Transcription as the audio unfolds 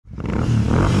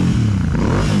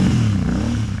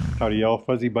Howdy y'all,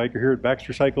 Fuzzy Biker here at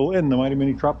Baxter Cycle in the mighty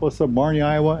metropolis of Marnie,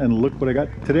 Iowa, and look what I got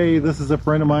today. This is a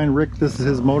friend of mine, Rick. This is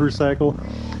his motorcycle,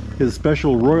 his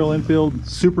special Royal Enfield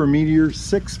Super Meteor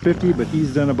 650, but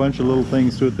he's done a bunch of little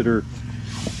things to it that are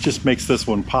just makes this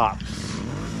one pop.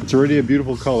 It's already a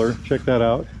beautiful color. Check that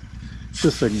out. It's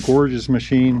just a gorgeous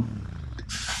machine.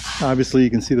 Obviously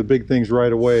you can see the big things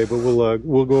right away, but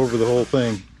we'll go over the whole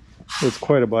thing. It's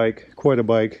quite a bike, quite a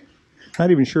bike.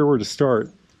 Not even sure where to start.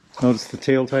 Notice the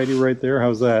tail tidy right there.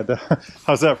 How's that?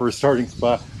 How's that for a starting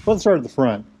spot? Let's start at the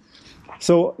front.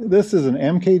 So this is an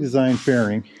MK design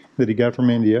fairing that he got from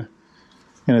India,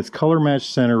 and it's color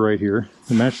matched center right here.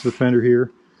 It matches the fender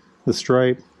here, the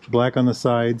stripe, black on the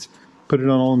sides. Put it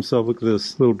on all himself. Look at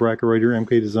this little bracket right here,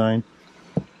 MK design.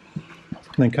 And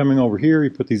then coming over here, he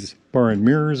put these bar end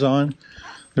mirrors on.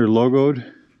 They're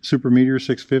logoed Super Meteor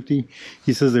 650.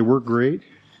 He says they work great.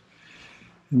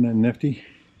 Isn't that nifty?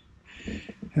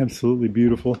 Absolutely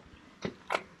beautiful.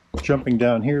 Jumping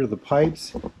down here to the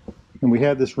pipes, and we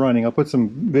had this running. I'll put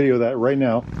some video of that right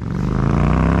now.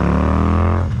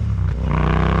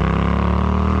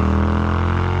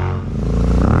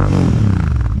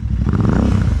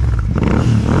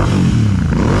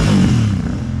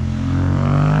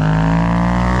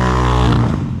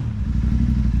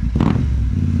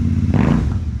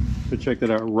 So check that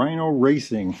out, Rhino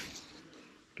Racing.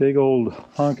 Big old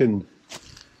honkin'.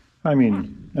 I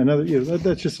mean, another, you know,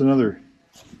 that's just another,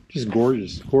 just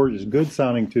gorgeous, gorgeous, good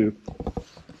sounding too.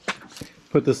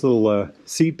 Put this little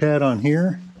seat pad on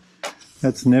here.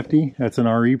 That's nifty. That's an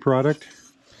RE product.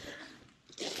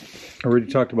 I already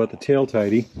talked about the tail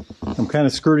tidy. I'm kind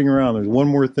of skirting around. There's one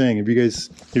more thing. Have you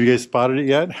guys spotted it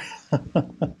yet?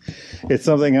 It's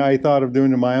something I thought of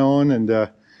doing to my own, and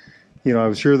you know, I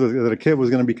was sure that a kit was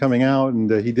going to be coming out,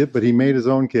 and he did, but he made his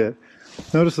own kit.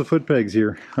 Notice the foot pegs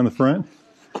here on the front.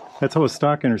 That's how a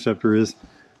stock interceptor is.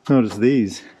 Notice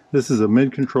these. This is a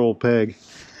mid-control peg,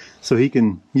 so he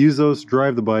can use those to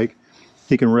drive the bike.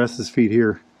 He can rest his feet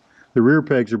here. The rear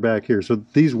pegs are back here, so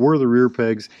these were the rear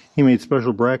pegs. He made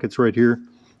special brackets right here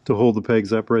to hold the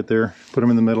pegs up right there. Put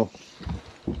them in the middle,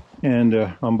 and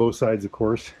on both sides, of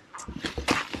course.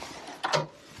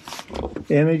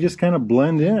 And they just kind of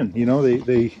blend in. You know,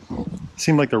 they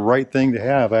seem like the right thing to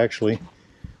have, actually.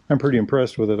 I'm pretty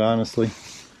impressed with it, honestly.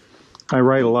 I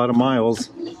ride a lot of miles,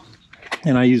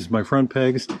 and I use my front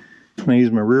pegs, and I use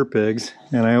my rear pegs,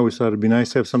 and I always thought it'd be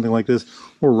nice to have something like this,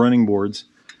 or running boards.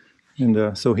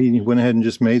 And so he went ahead and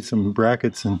just made some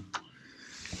brackets, and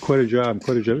quite a job,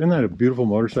 quite a job. Isn't that a beautiful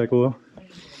motorcycle, though?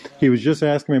 He was just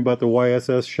asking me about the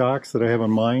YSS shocks that I have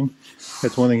on mine.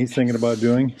 That's one thing he's thinking about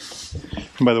doing.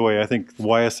 And by the way, I think the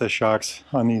YSS shocks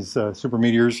on these Super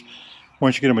Meteors,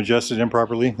 once you get them adjusted in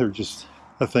properly, they're just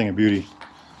a thing of beauty.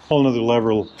 Whole nother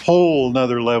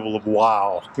level of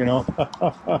wow, you know.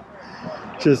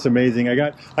 Just amazing. I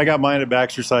got mine at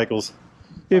Baxter Cycles.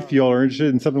 If y'all are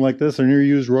interested in something like this, or near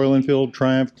used Royal Enfield,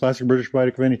 Triumph, classic British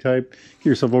bike of any type, get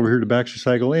yourself over here to Baxter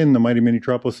Cycle in the mighty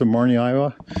metropolis of Marnie,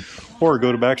 Iowa, or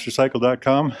go to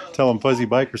baxtercycle.com. Tell them Fuzzy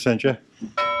Biker sent you.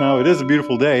 Now, it is a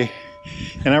beautiful day,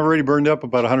 and I've already burned up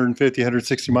about 150,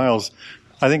 160 miles.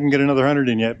 I think I can get another 100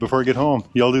 in yet before I get home.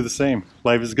 Y'all do the same.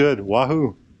 Life is good.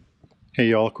 Wahoo! Hey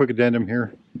y'all, quick addendum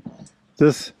here.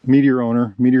 This Meteor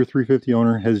owner, Meteor 350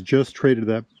 owner, has just traded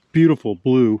that beautiful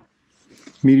blue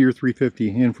Meteor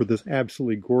 350 in for this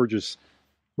absolutely gorgeous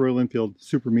Royal Enfield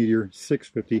Super Meteor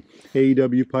 650.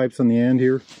 AEW pipes on the end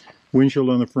here, windshield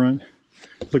on the front.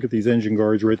 Look at these engine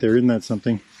guards right there. Isn't that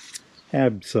something?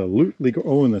 Absolutely.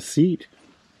 Oh, and the seat.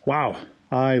 Wow.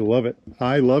 I love it.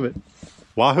 I love it.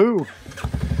 Wahoo!